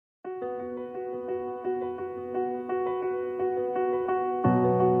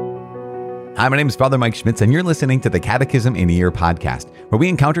Hi, my name is Father Mike Schmitz, and you're listening to the Catechism in a Year podcast, where we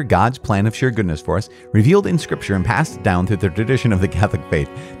encounter God's plan of sheer goodness for us, revealed in Scripture and passed down through the tradition of the Catholic faith.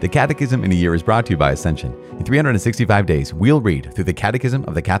 The Catechism in a Year is brought to you by Ascension. In 365 days, we'll read through the Catechism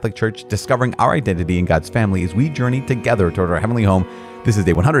of the Catholic Church, discovering our identity in God's family as we journey together toward our heavenly home. This is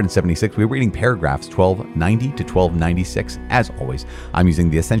day 176. We're reading paragraphs 1290 to 1296. As always, I'm using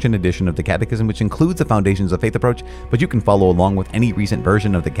the Ascension edition of the Catechism, which includes the Foundations of Faith approach, but you can follow along with any recent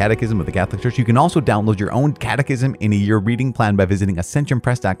version of the Catechism of the Catholic Church. You can also download your own Catechism in a Year reading plan by visiting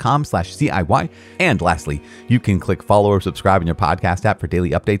ascensionpress.com/CIY. And lastly, you can click follow or subscribe in your podcast app for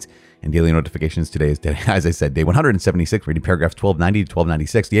daily updates and daily notifications. Today is, as I said, day 176, reading paragraphs 1290 to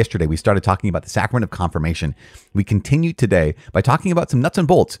 1296. Yesterday, we started talking about the sacrament of confirmation. We continue today by talking about some nuts and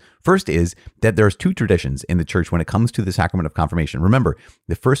bolts. First is that there's two traditions in the church when it comes to the sacrament of confirmation. Remember,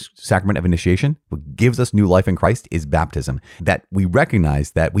 the first sacrament of initiation, what gives us new life in Christ, is baptism. That we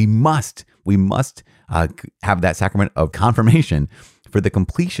recognize that we must have that sacrament of confirmation for the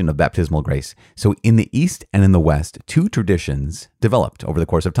completion of baptismal grace. So in the East and in the West, two traditions developed over the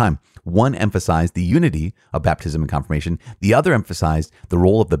course of time. One emphasized the unity of baptism and confirmation. The other emphasized the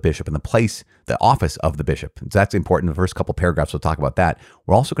role of the bishop and the office of the bishop. So that's important. The first couple paragraphs, we'll talk about that.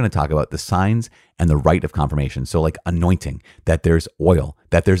 We're also going to talk about the signs and the rite of confirmation. So like anointing, that there's oil,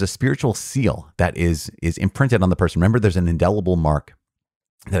 that there's a spiritual seal that is imprinted on the person. Remember, there's an indelible mark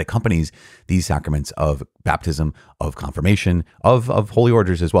that accompanies these sacraments of baptism, of confirmation, of holy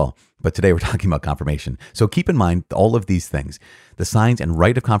orders as well. But today we're talking about confirmation. So keep in mind all of these things. The signs and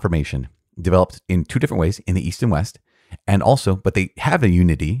rite of confirmation developed in two different ways in the East and West. And also, but they have a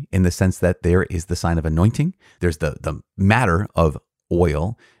unity in the sense that there is the sign of anointing, there's the matter of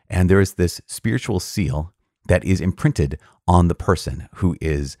oil, and there is this spiritual seal that is imprinted on the person who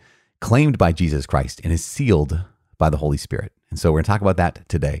is claimed by Jesus Christ and is sealed by the Holy Spirit. And so we're going to talk about that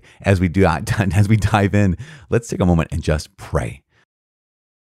today. As we dive in, let's take a moment and just pray.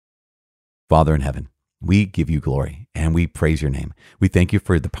 Father in heaven, we give you glory and we praise your name. We thank you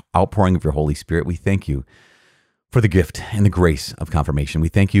for the outpouring of your Holy Spirit. We thank you for the gift and the grace of confirmation. We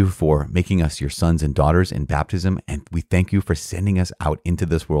thank you for making us your sons and daughters in baptism. And we thank you for sending us out into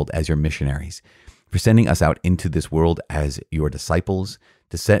this world as your missionaries, for sending us out into this world as your disciples,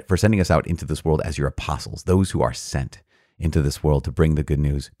 for sending us out into this world as your apostles, those who are sent into this world to bring the good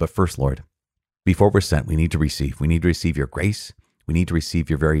news. But first, Lord, before we're sent, we need to receive your grace. We need to receive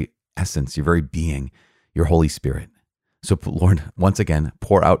your very essence, your very being, your Holy Spirit. So Lord, once again,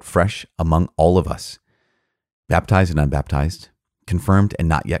 pour out fresh among all of us, baptized and unbaptized, confirmed and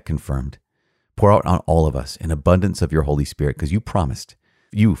not yet confirmed. Pour out on all of us an abundance of your Holy Spirit, because you promised,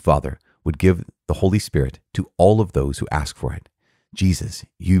 you, Father, would give the Holy Spirit to all of those who ask for it. Jesus,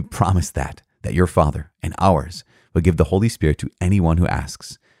 you promised that your Father and ours would give the Holy Spirit to anyone who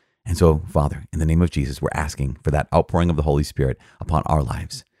asks. And so, Father, in the name of Jesus, we're asking for that outpouring of the Holy Spirit upon our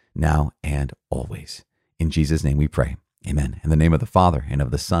lives, now and always. In Jesus' name we pray. Amen. In the name of the Father, and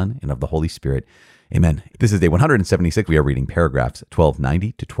of the Son, and of the Holy Spirit. Amen. This is day 176. We are reading paragraphs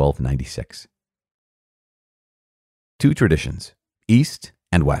 1290 to 1296. Two traditions, East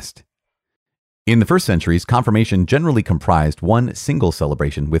and West. In the first centuries, confirmation generally comprised one single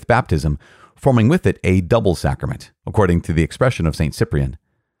celebration with baptism, forming with it a double sacrament, according to the expression of St. Cyprian.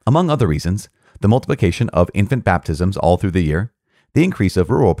 Among other reasons, the multiplication of infant baptisms all through the year, the increase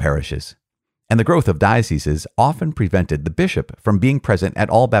of rural parishes, and the growth of dioceses often prevented the bishop from being present at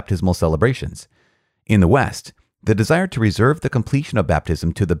all baptismal celebrations. In the West, the desire to reserve the completion of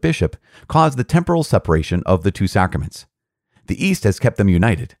baptism to the bishop caused the temporal separation of the two sacraments. The East has kept them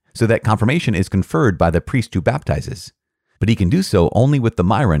united, so that confirmation is conferred by the priest who baptizes, but he can do so only with the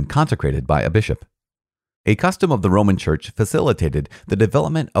myron consecrated by a bishop. A custom of the Roman Church facilitated the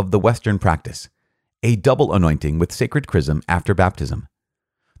development of the Western practice, a double anointing with sacred chrism after baptism.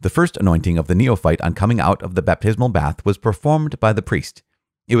 The first anointing of the neophyte on coming out of the baptismal bath was performed by the priest.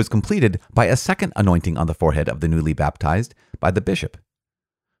 It was completed by a second anointing on the forehead of the newly baptized by the bishop.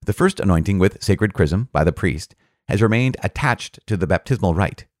 The first anointing with sacred chrism by the priest has remained attached to the baptismal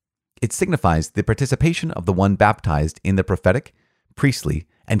rite. It signifies the participation of the one baptized in the prophetic, priestly,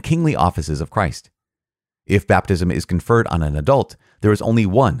 and kingly offices of Christ. If baptism is conferred on an adult, there is only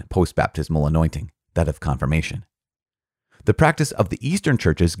one post-baptismal anointing, that of confirmation. The practice of the Eastern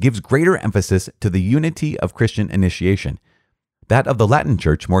churches gives greater emphasis to the unity of Christian initiation. That of the Latin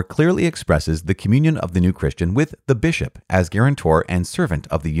Church more clearly expresses the communion of the new Christian with the bishop as guarantor and servant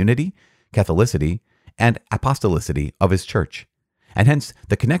of the unity, Catholicity, and apostolicity of his church, and hence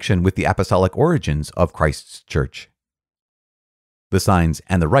the connection with the apostolic origins of Christ's church. The signs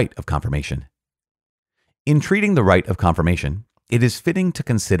and the rite of confirmation. In treating the rite of confirmation, it is fitting to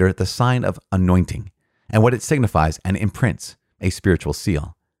consider the sign of anointing and what it signifies and imprints, a spiritual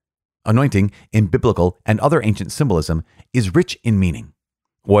seal. Anointing, in biblical and other ancient symbolism, is rich in meaning.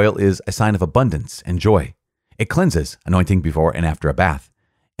 Oil is a sign of abundance and joy. It cleanses, anointing before and after a bath,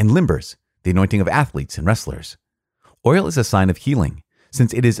 and limbers, the anointing of athletes and wrestlers. Oil is a sign of healing,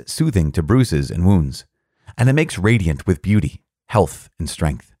 since it is soothing to bruises and wounds, and it makes radiant with beauty, health, and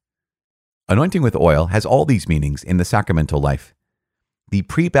strength. Anointing with oil has all these meanings in the sacramental life. The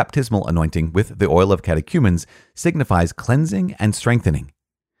pre-baptismal anointing with the oil of catechumens signifies cleansing and strengthening.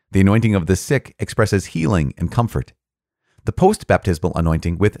 The anointing of the sick expresses healing and comfort. The post-baptismal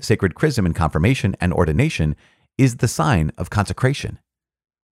anointing with sacred chrism in confirmation and ordination is the sign of consecration.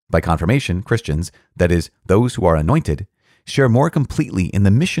 By confirmation, Christians, that is, those who are anointed, share more completely in the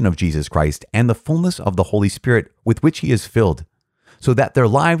mission of Jesus Christ and the fullness of the Holy Spirit with which he is filled, so that their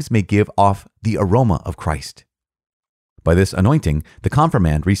lives may give off the aroma of Christ. By this anointing, the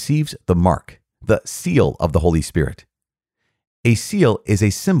confirmand receives the mark, the seal of the Holy Spirit. A seal is a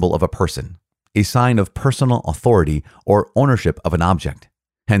symbol of a person, a sign of personal authority or ownership of an object.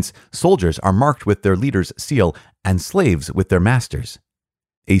 Hence, soldiers are marked with their leader's seal and slaves with their master's.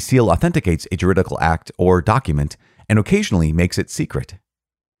 A seal authenticates a juridical act or document and occasionally makes it secret.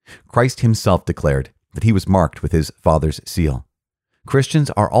 Christ himself declared that he was marked with his Father's seal. Christians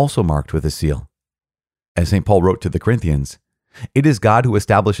are also marked with a seal. As St. Paul wrote to the Corinthians, "It is God who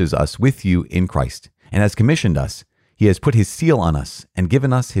establishes us with you in Christ and has commissioned us. He has put his seal on us and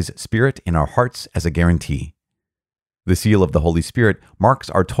given us his Spirit in our hearts as a guarantee." The seal of the Holy Spirit marks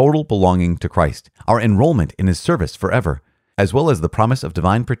our total belonging to Christ, our enrollment in his service forever, as well as the promise of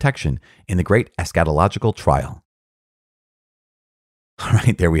divine protection in the great eschatological trial. All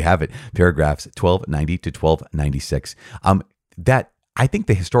right, there we have it, paragraphs 1290 to 1296. I think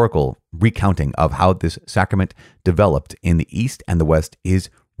the historical recounting of how this sacrament developed in the East and the West is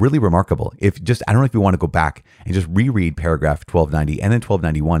really remarkable. I don't know if you want to go back and just reread paragraph 1290 and then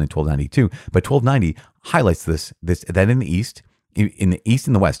 1291 and 1292, but 1290 highlights this that in the East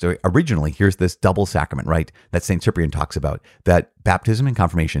and the West, originally, here's this double sacrament, right, that St. Cyprian talks about, that baptism and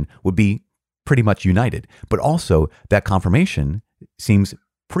confirmation would be pretty much united, but also that confirmation seems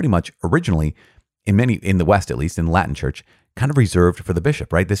pretty much originally, in the West at least, in the Latin Church, kind of reserved for the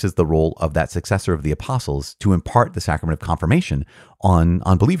bishop, right? This is the role of that successor of the apostles to impart the sacrament of confirmation on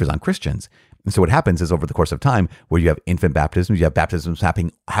believers, on Christians. And so what happens is over the course of time, where you have infant baptisms, you have baptisms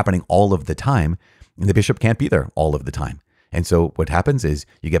happening all of the time, and the bishop can't be there all of the time. And so what happens is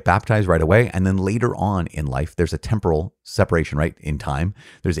you get baptized right away, and then later on in life, there's a temporal separation, right? In time,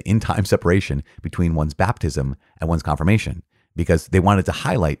 there's an in-time separation between one's baptism and one's confirmation, because they wanted to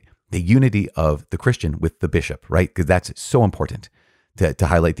highlight the unity of the Christian with the bishop, right? Because that's so important to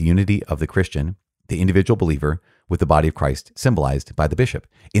highlight the unity of the Christian, the individual believer, with the body of Christ symbolized by the bishop.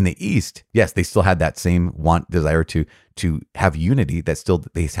 In the East, yes, they still had that same desire to have unity. They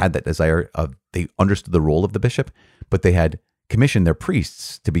had that desire of, they understood the role of the bishop, but they had commissioned their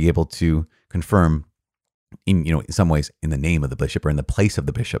priests to be able to confirm in some ways in the name of the bishop or in the place of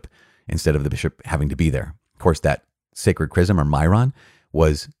the bishop, instead of the bishop having to be there. Of course, that sacred chrism or myron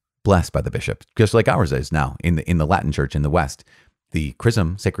was blessed by the bishop, just like ours is now in the Latin Church in the West. The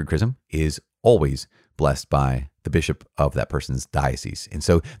chrism, sacred chrism, is always blessed by the bishop of that person's diocese. And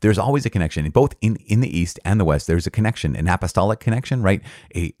so there's always a connection, both in the East and the West. There's a connection, an apostolic connection, right?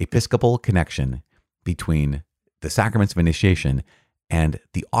 A episcopal connection between the sacraments of initiation and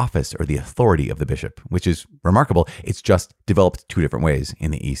the office or the authority of the bishop, which is remarkable. It's just developed two different ways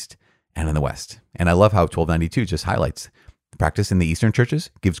in the East and in the West. And I love how 1292 just highlights the practice in the Eastern churches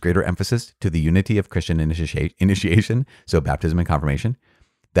gives greater emphasis to the unity of Christian initiation, so baptism and confirmation.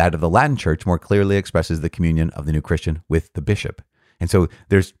 That of the Latin Church more clearly expresses the communion of the new Christian with the bishop. And so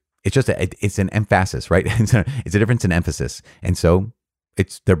it's an emphasis, right? It's a difference in emphasis. And so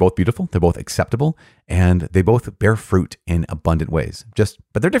they're both beautiful, they're both acceptable, and they both bear fruit in abundant ways.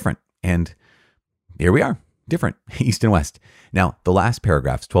 But they're different. And here we are, different, East and West. Now, the last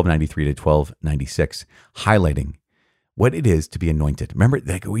paragraphs, 1293 to 1296, highlighting what it is to be anointed. Remember,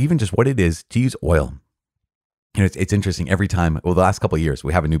 even just what it is to use oil. It's interesting every time. Well, the last couple of years,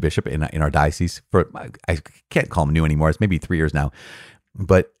 we have a new bishop in our diocese. I can't call him new anymore. It's maybe 3 years now.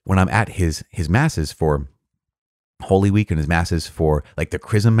 But when I'm at his masses for Holy Week and his masses for like the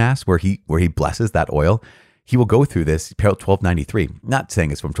Chrism Mass, where he blesses that oil, he will go through this 1293. Not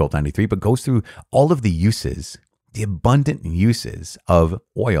saying it's from 1293, but goes through all of the uses, the abundant uses of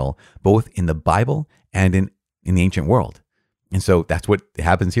oil, both in the Bible and in the ancient world. And so that's what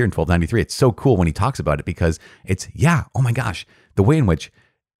happens here in 1293. It's so cool when he talks about it, because oh my gosh, the way in which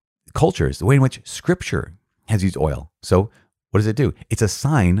cultures, the way in which scripture has used oil. So What does it do? It's a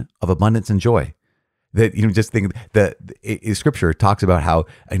sign of abundance and joy. That, just think that Scripture talks about how,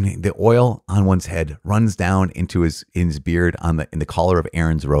 the oil on one's head runs down into his beard in the collar of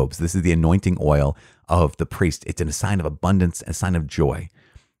Aaron's robes. This is the anointing oil of the priest. It's a sign of abundance, a sign of joy.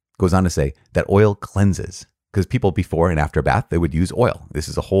 Goes on to say that oil cleanses, because people before and after a bath, they would use oil. This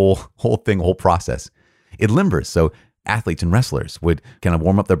is a whole process. It limbers, so athletes and wrestlers would kind of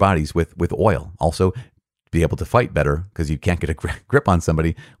warm up their bodies with oil. Also, be able to fight better because you can't get a grip on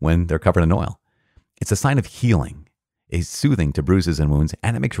somebody when they're covered in oil. It's a sign of healing, is soothing to bruises and wounds,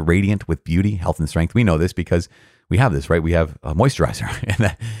 and it makes radiant with beauty, health, and strength. We know this because we have this, right? We have a moisturizer,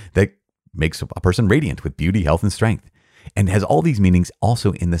 and that makes a person radiant with beauty, health, and strength, and has all these meanings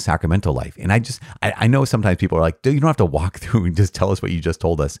also in the sacramental life. And I know sometimes people are like, you don't have to walk through and just tell us what you just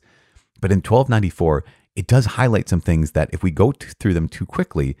told us. But in 1294, it does highlight some things that if we go through them too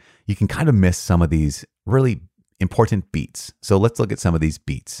quickly, you can kind of miss some of these really important beats. So let's look at some of these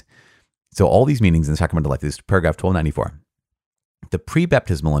beats. So all these meanings in the sacramental life, this is paragraph 1294. The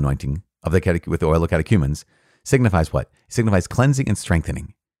pre-baptismal anointing of with the oil of catechumens signifies what? It signifies cleansing and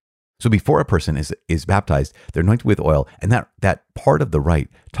strengthening. So before a person is baptized, they're anointed with oil, and that part of the rite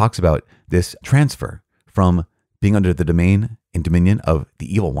talks about this transfer from being under the domain and dominion of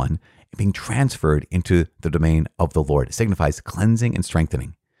the evil one, and being transferred into the domain of the Lord. It signifies cleansing and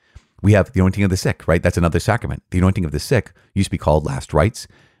strengthening. We have the anointing of the sick, right? That's another sacrament. The anointing of the sick used to be called last rites.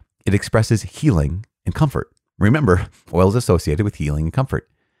 It expresses healing and comfort. Remember, oil is associated with healing and comfort.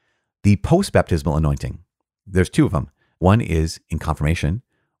 The post-baptismal anointing, there's two of them. One is in confirmation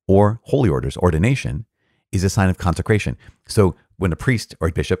or holy orders. Ordination is a sign of consecration. So when a priest or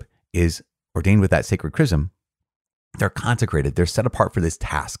a bishop is ordained with that sacred chrism, they're consecrated. They're set apart for this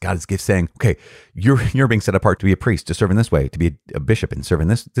task. God is saying, okay, you're being set apart to be a priest, to serve in this way, to be a bishop and serve in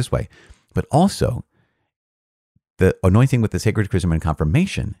this way. But also, the anointing with the sacred chrism and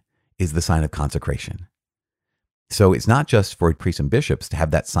confirmation is the sign of consecration. So it's not just for priests and bishops to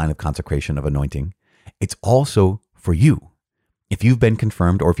have that sign of consecration of anointing. It's also for you. If you've been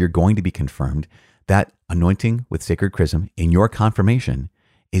confirmed or if you're going to be confirmed, that anointing with sacred chrism in your confirmation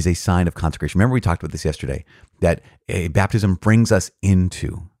is a sign of consecration. Remember, we talked about this yesterday, that baptism brings us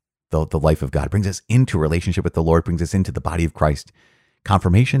into the life of God, brings us into a relationship with the Lord, brings us into the body of Christ.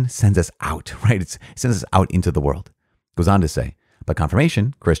 Confirmation sends us out, right? It sends us out into the world. It goes on to say, by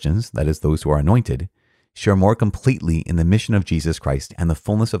confirmation, Christians, that is those who are anointed, share more completely in the mission of Jesus Christ and the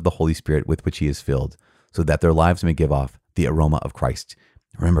fullness of the Holy Spirit with which he is filled, so that their lives may give off the aroma of Christ.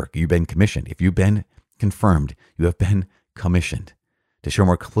 Remember, you've been commissioned. If you've been confirmed, you have been commissioned to share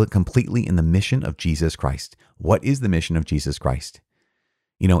more completely in the mission of Jesus Christ. What is the mission of Jesus Christ?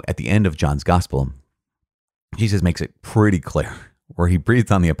 At the end of John's gospel, Jesus makes it pretty clear, where he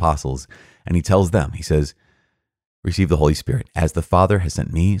breathes on the apostles and he tells them, he says, receive the Holy Spirit. As the Father has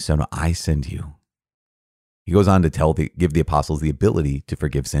sent me, so do I send you. He goes on to give the apostles the ability to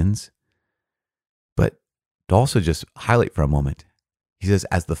forgive sins, but to also just highlight for a moment, he says,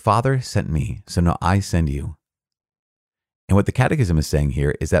 as the Father sent me, so now I send you. And what the Catechism is saying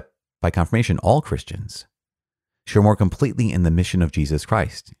here is that by confirmation, all Christians share more completely in the mission of Jesus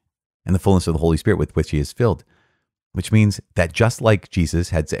Christ and the fullness of the Holy Spirit with which he is filled, which means that just like Jesus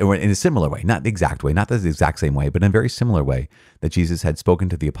had said, or in a similar way, not the exact way, not the exact same way, but in a very similar way that Jesus had spoken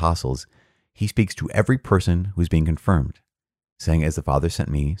to the apostles, he speaks to every person who's being confirmed, saying, as the Father sent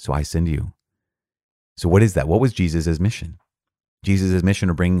me, so I send you. So what is that? What was Jesus' mission? Jesus' mission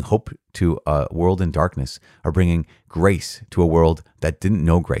of bringing hope to a world in darkness, or bringing grace to a world that didn't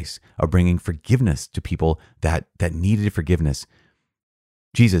know grace, or bringing forgiveness to people that needed forgiveness.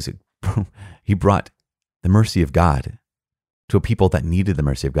 Jesus, he brought the mercy of God to a people that needed the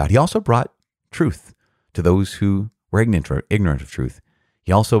mercy of God. He also brought truth to those who were ignorant of truth.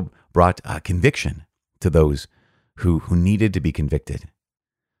 He also brought conviction to those who needed to be convicted.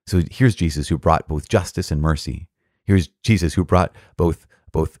 So here's Jesus who brought both justice and mercy. Here's Jesus who brought both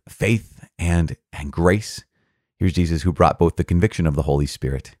faith and grace. Here's Jesus who brought both the conviction of the Holy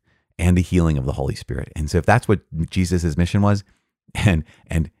Spirit and the healing of the Holy Spirit. And so if that's what Jesus' mission was, and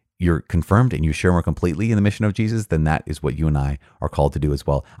you're confirmed and you share more completely in the mission of Jesus, then that is what you and I are called to do as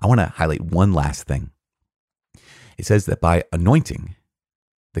well. I want to highlight one last thing. It says that by anointing,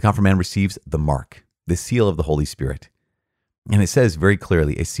 the confirmand receives the mark, the seal of the Holy Spirit. And it says very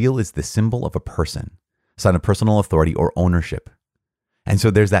clearly, a seal is the symbol of a person, sign of personal authority or ownership. And so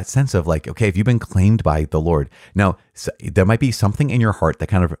there's that sense of like, okay, if you've been claimed by the Lord, now there might be something in your heart that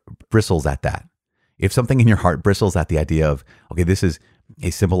kind of bristles at that. If something in your heart bristles at the idea of, okay, this is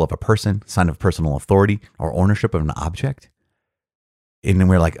a symbol of a person, sign of personal authority or ownership of an object, and then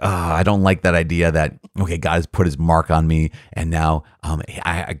we're like, I don't like that idea that okay, God has put his mark on me, and now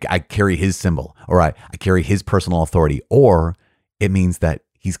I carry his symbol, or I carry his personal authority, or it means that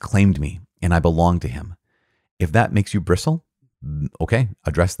he's claimed me and I belong to him. If that makes you bristle, okay,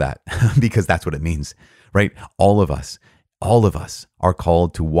 address that because that's what it means, right? All of us are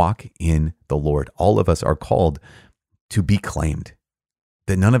called to walk in the Lord. All of us are called to be claimed,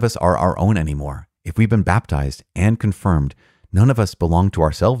 that none of us are our own anymore. If we've been baptized and confirmed, none of us belong to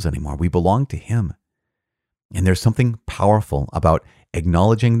ourselves anymore. We belong to him. And there's something powerful about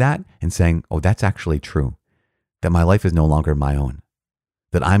acknowledging that and saying, oh, that's actually true, that my life is no longer my own,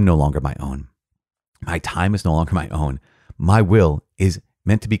 that I'm no longer my own. My time is no longer my own. My will is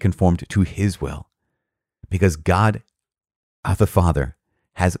meant to be conformed to his will because God, the Father,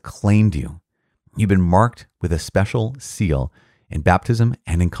 has claimed you. You've been marked with a special seal in baptism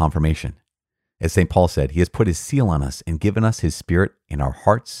and in confirmation. As St. Paul said, he has put his seal on us and given us his Spirit in our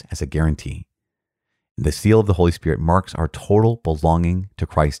hearts as a guarantee. The seal of the Holy Spirit marks our total belonging to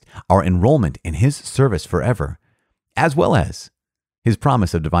Christ, our enrollment in his service forever, as well as his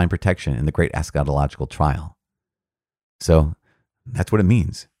promise of divine protection in the great eschatological trial. So that's what it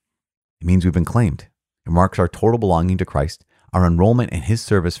means. It means we've been claimed. It marks our total belonging to Christ, our enrollment in his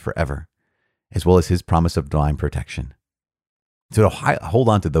service forever, as well as his promise of divine protection. So to hold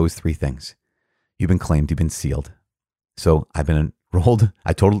on to those three things. You've been claimed, you've been sealed. So I've been enrolled,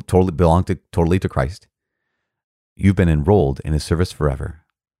 I totally belong totally to Christ. You've been enrolled in his service forever.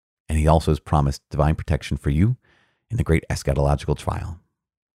 And he also has promised divine protection for you in the great eschatological trial.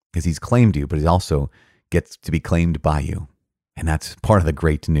 Because he's claimed you, but he also gets to be claimed by you. And that's part of the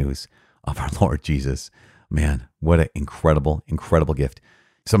great news of our Lord Jesus. Man, what an incredible, incredible gift.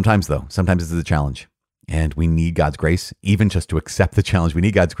 Sometimes this is a challenge. And we need God's grace, even just to accept the challenge. We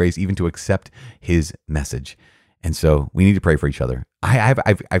need God's grace, even to accept his message. And so we need to pray for each other.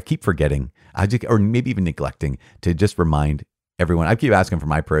 I keep forgetting, or maybe even neglecting, to just remind everyone. I keep asking for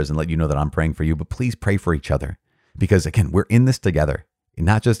my prayers and let you know that I'm praying for you, but please pray for each other. Because again, we're in this together.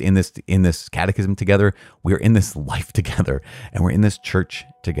 Not just in this catechism together, we're in this life together, and we're in this church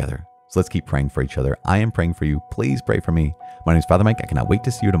together. So let's keep praying for each other. I am praying for you. Please pray for me. My name is Father Mike. I cannot wait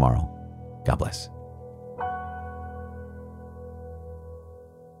to see you tomorrow. God bless.